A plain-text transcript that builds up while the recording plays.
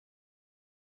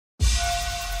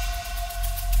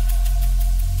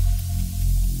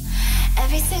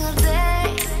single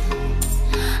day,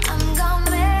 I'm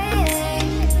gonna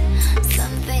make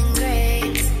something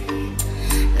great.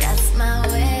 That's my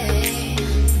way.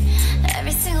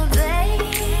 Every single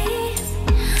day,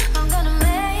 I'm gonna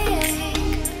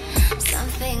make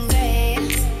something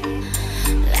great.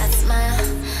 That's my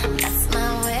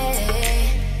way.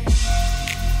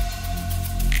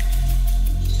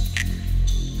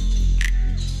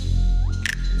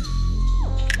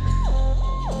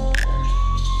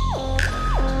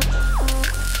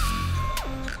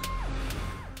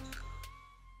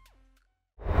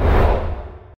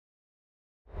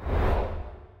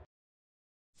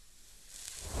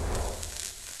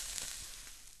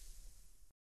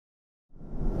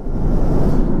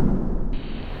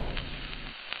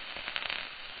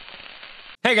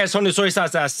 Hey guys, from the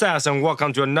Soysauceassassin,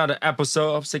 welcome to another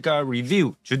episode of Cigar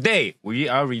Review. Today, we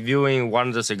are reviewing one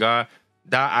of the cigars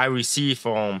that I received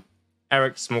from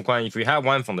Eric Smoke One if we had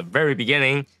one from the very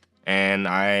beginning, and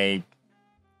I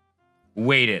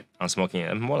waited on smoking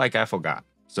it. More like I forgot.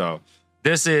 So,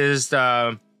 this is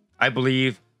the, I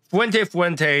believe,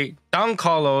 Fuente Don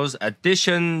Carlos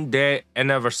Edition de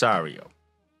Aniversario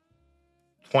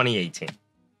 2018.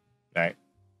 Right?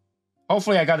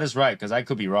 Hopefully I got this right, because I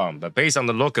could be wrong. But based on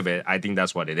the look of it, I think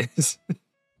that's what it is.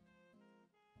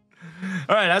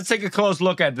 All right, let's take a close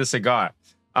look at the cigar.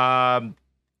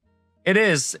 It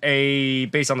is a,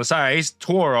 based on the size,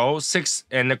 Toro 6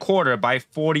 1/4 by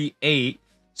 48.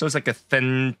 So it's like a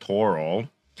thin Toro.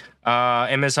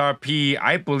 MSRP,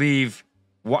 I believe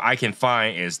what I can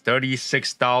find is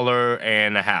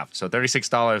 $36.50. So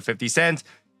 $36.50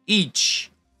 each.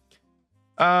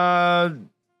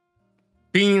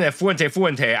 Being a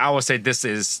Fuente, I would say this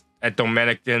is a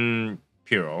Dominican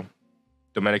Puro.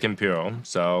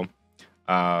 So,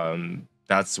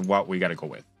 that's what we gotta go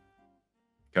with.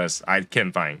 Because I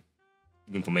can't find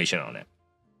information on it.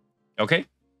 Okay?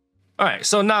 Alright,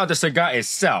 so now the cigar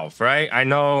itself, right? I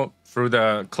know through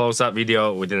the close-up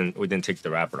video, we didn't take the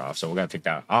wrapper off, so we're gonna take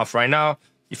that off right now.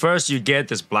 First, you get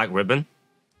this black ribbon.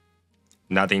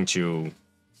 Nothing to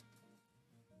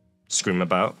scream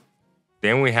about.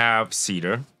 Then we have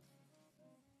cedar.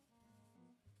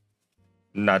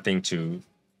 Nothing to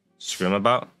scream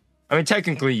about. I mean,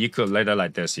 technically, you could let it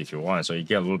like this if you want, so you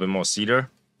get a little bit more cedar.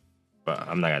 But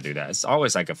I'm not gonna do that. It's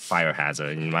always like a fire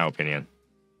hazard, in my opinion.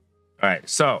 All right,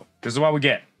 so this is what we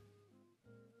get.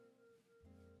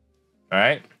 All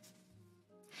right.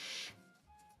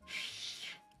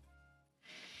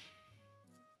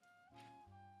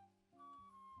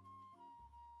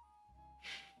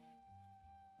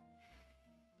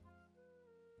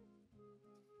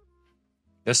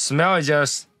 The smell is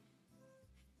just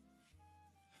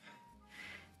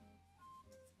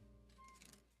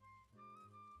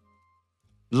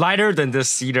lighter than the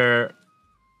cedar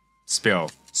smell.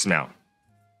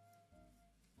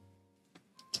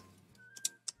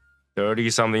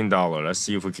 $30-something. Let's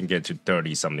see if we can get to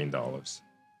 $30-something.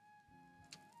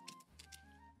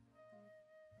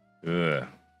 Ugh. All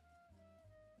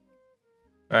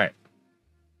right.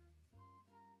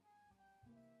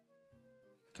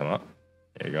 Come on.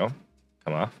 There you go.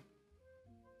 Come off.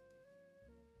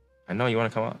 I know you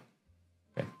want to come off.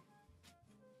 Okay.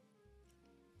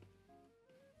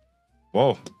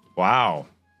 Whoa. Wow.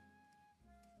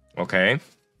 Okay.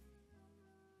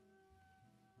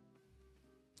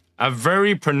 A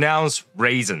very pronounced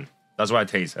raisin. That's what it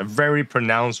tastes. A very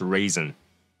pronounced raisin.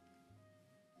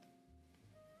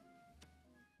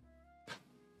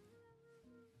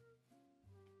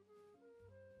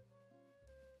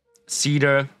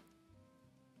 Cedar.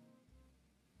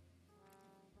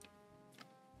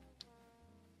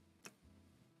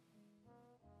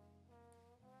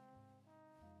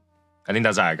 I think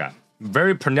that's all I got.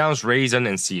 Very pronounced raisin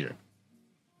and cedar.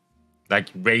 Like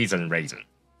raisin.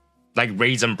 Like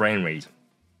raisin brain raisin.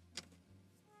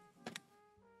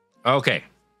 Okay.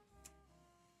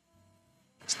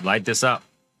 Let's light this up.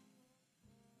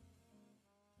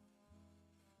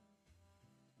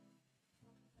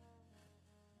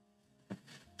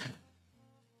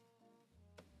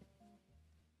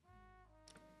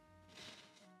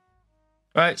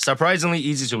 All right, surprisingly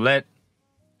easy to lit.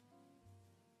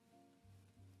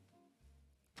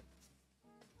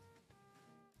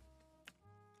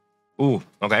 Ooh,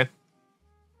 okay.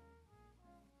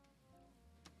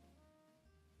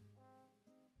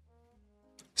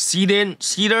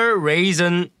 Cedar,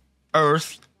 raisin,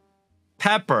 earth,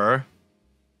 pepper.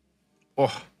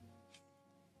 Oh.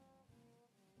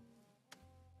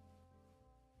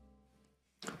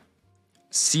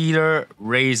 Cedar,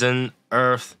 raisin,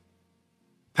 earth,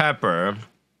 pepper.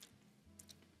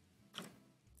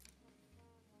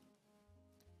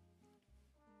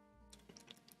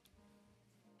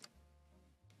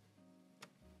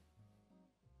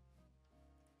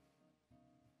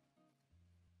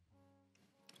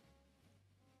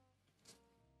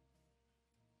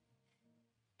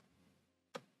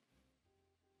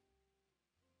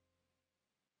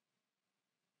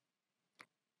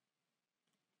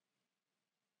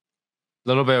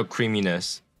 little bit of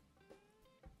creaminess.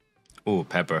 Ooh,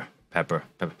 pepper.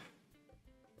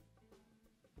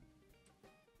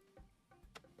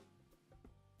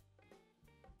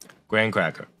 Graham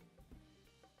cracker.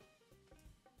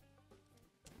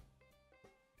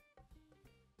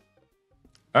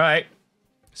 All right,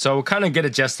 so we'll kind of get a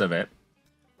gist of it.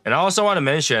 And I also want to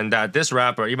mention that this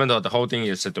wrapper, even though the whole thing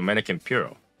is a Dominican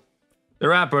Puro, the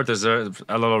wrapper deserves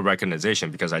a little recognition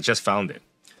because I just found it.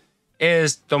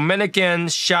 Is Dominican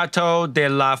Chateau de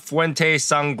la Fuente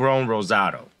Sun-Grown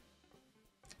Rosado.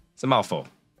 It's a mouthful.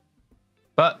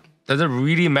 But does it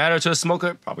really matter to a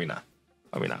smoker? Probably not.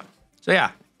 Probably not. So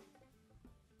yeah.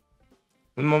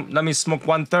 Let me smoke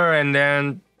 1/3 and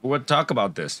then we'll talk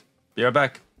about this. Be right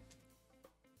back.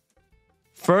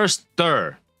 First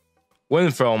stir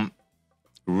went from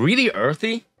really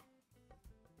earthy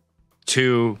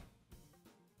to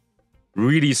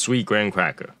really sweet graham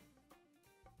cracker.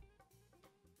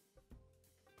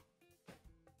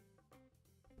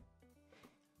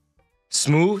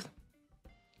 Smooth,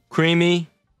 creamy,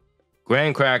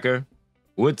 graham cracker,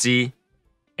 woodsy,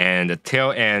 and the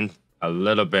tail end, a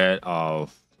little bit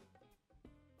of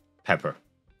pepper.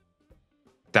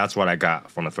 That's what I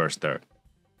got from the first stir.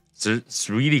 So it's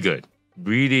really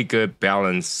good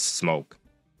balanced smoke.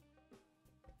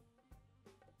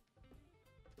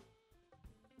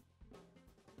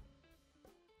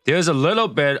 There's a little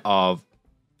bit of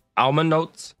almond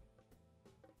notes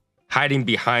hiding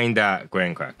behind that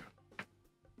graham cracker.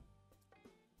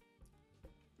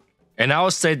 And I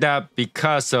would say that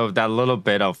because of that little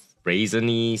bit of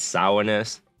raisiny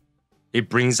sourness, it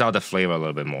brings out the flavor a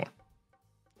little bit more.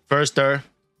 First stir,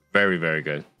 very, very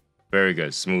good. Very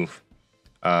good, smooth.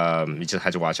 You just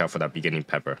had to watch out for that beginning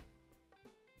pepper.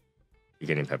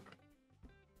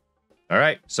 All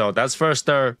right, so that's first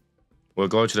stir. We'll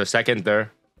go to the second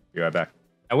stir. Be right back.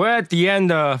 And we're at the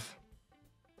end of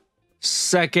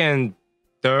second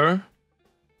stir.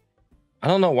 I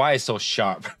don't know why it's so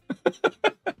sharp.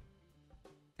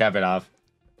 Cap it off.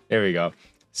 There we go.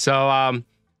 So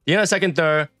the end of second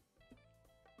stir.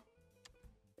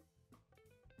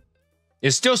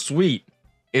 It's still sweet.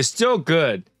 It's still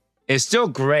good. It's still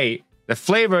great. The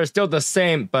flavor is still the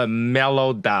same, but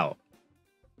mellowed out.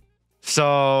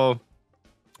 So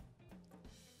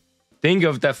think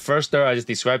of that first stir I just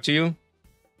described to you,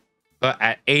 but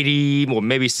at 80 or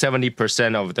maybe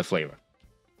 70% of the flavor.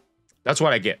 That's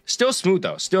what I get. Still smooth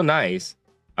though. Still nice.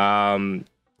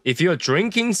 If you're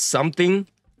drinking something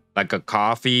like a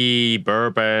coffee,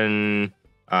 bourbon,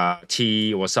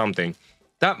 tea, or something,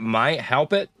 that might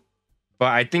help it.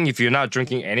 But I think if you're not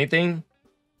drinking anything,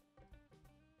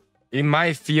 it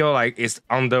might feel like it's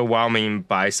underwhelming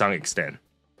by some extent.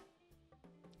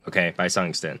 Okay, by some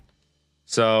extent.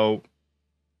 So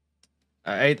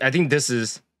I think this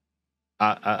is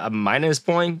a minus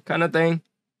point kind of thing.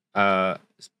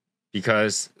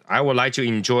 Because I would like to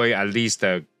enjoy at least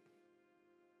the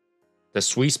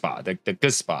sweet spot, the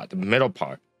good spot, the middle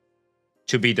part,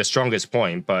 to be the strongest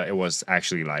point, but it was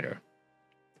actually lighter.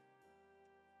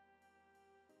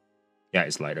 Yeah,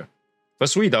 it's lighter. But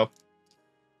sweet though.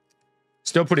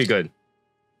 Still pretty good.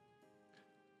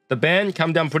 The band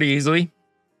come down pretty easily.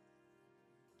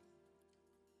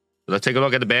 Let's take a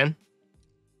look at the band.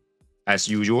 As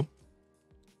usual.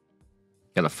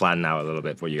 Gotta flatten out a little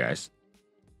bit for you guys.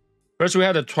 First, we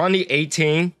have the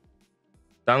 2018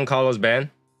 Don Carlos band.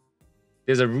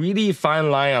 There's a really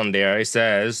fine line on there. It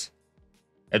says,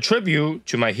 a tribute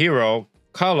to my hero,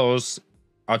 Carlos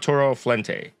Arturo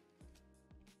Fuente.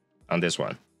 On this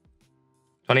one.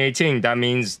 2018, that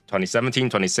means 2017,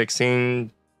 2016,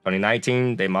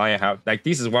 2019, they might have, like,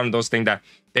 this is one of those things that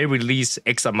they release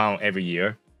X amount every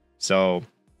year. So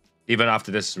even after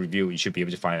this review, you should be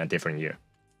able to find a different year.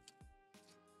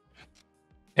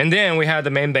 And then we have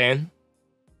the main band.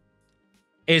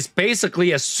 It's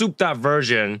basically a souped up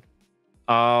version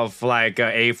of like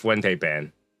a Fuente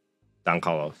band, Don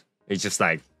Carlos. It's just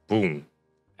like, boom,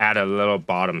 add a little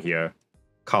bottom here.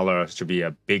 Color should be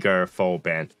a bigger full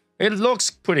band. It looks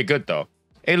pretty good though.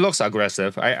 It looks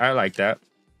aggressive. I like that.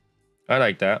 I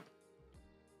like that.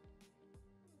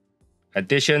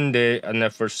 Edition de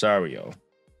Aniversario.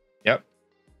 Yep.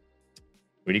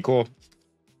 Really cool.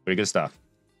 Pretty good stuff.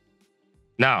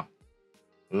 Now,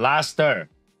 last stir.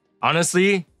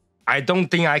 Honestly, I don't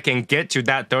think I can get to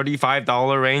that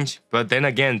 $35 range. But then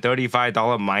again,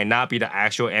 $35 might not be the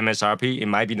actual MSRP. It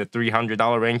might be the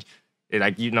 $300 range.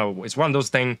 Like, you know, it's one of those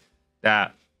things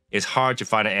that it's hard to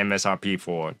find an MSRP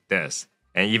for this.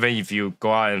 And even if you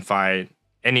go out and find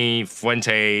any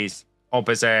Fuentes,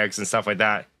 Opus X, and stuff like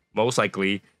that, most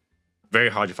likely very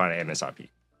hard to find an MSRP.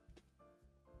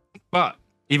 But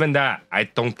Even that, I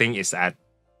don't think it's at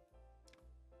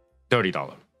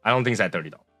 $30. I don't think it's at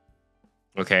 $30.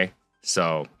 Okay,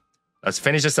 so let's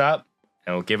finish this up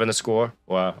and we'll give it a score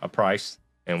or a price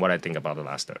and what I think about the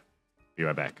last stir. Be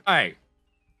right back.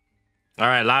 All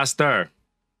right, last stir.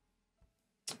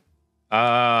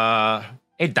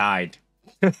 It died.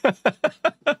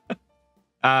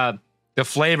 The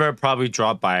flavor probably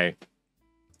dropped by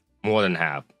more than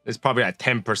half. It's probably at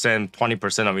 10%,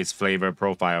 20% of its flavor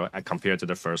profile compared to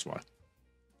the first one,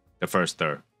 the first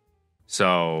stir.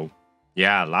 So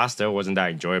yeah, last stir wasn't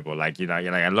that enjoyable. Like, you know,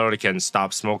 I literally can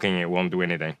stop smoking, it won't do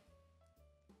anything.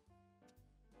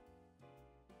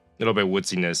 A little bit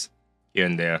woodsiness here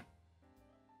and there.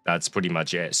 That's pretty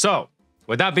much it. So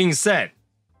with that being said,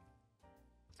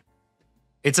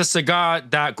 it's a cigar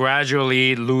that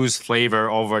gradually lose flavor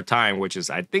over time, which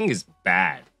is, I think, is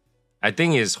bad. I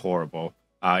think is horrible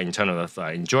in terms of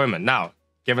enjoyment. Now,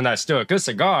 given that it's still a good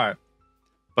cigar,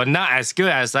 but not as good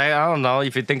as, I don't know,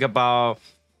 if you think about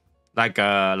like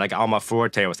Alma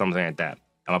Fuerte or something like that.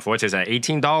 Alma Fuerte is at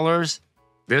 $18.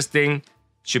 This thing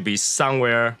should be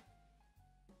somewhere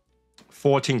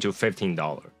 $14 to $15.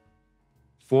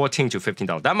 $14 to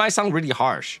 $15. That might sound really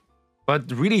harsh.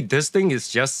 But really, this thing is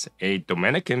just a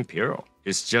Dominican Puro.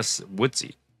 It's just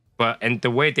woodsy. And the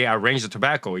way they arrange the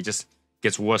tobacco, it just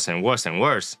gets worse and worse and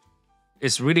worse.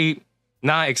 It's really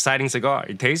not an exciting cigar.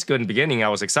 It tastes good in the beginning. I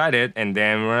was excited. And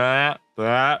then,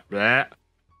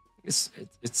 it's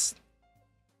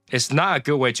not a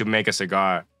good way to make a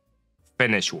cigar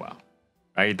finish well.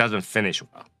 Right? It doesn't finish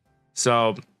well.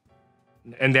 So,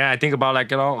 and then I think about, like,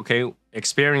 you know, okay,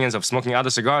 experience of smoking other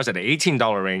cigars at the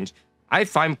 $18 range. I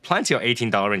find plenty of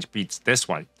 $18 range beats this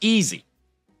one. Easy,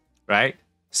 right?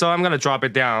 So I'm going to drop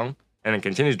it down and then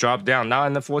continue to drop down now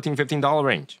in the $14, $15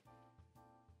 range.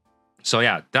 So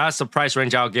yeah, that's the price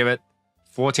range I'll give it.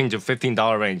 $14 to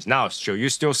 $15 range. Now, should you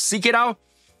still seek it out?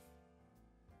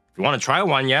 If you want to try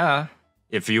one, yeah.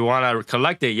 If you want to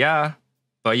collect it, yeah.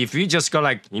 But if you just go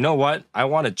like, you know what? I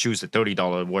want to choose a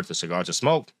 $30 worth of cigar to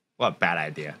smoke. What a bad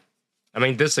idea. I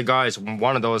mean, this cigar is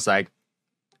one of those, like,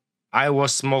 I will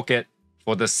smoke it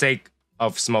for the sake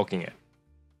of smoking it.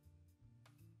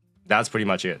 That's pretty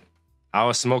much it. I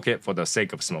will smoke it for the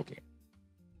sake of smoking it.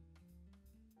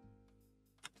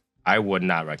 I would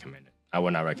not recommend it. I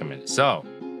would not recommend it. So,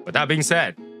 with that being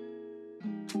said,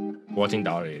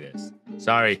 $14 it is.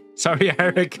 Sorry,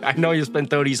 Eric. I know you spent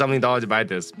 $30-something to buy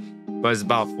this, but it's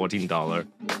about $14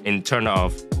 in terms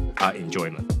of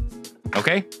enjoyment.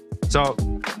 Okay? So,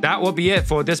 that will be it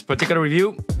for this particular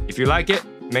review. If you like it,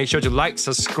 make sure to like,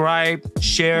 subscribe,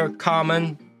 share,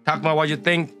 comment, talk about what you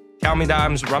think. Tell me that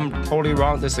I'm totally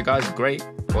wrong, this cigar is great,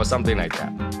 or something like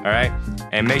that. All right?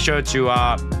 And make sure to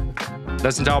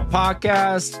listen to our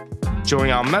podcast, join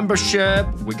our membership.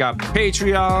 We got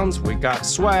Patreons, we got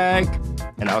swag,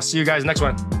 and I'll see you guys next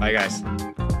one. Bye, guys.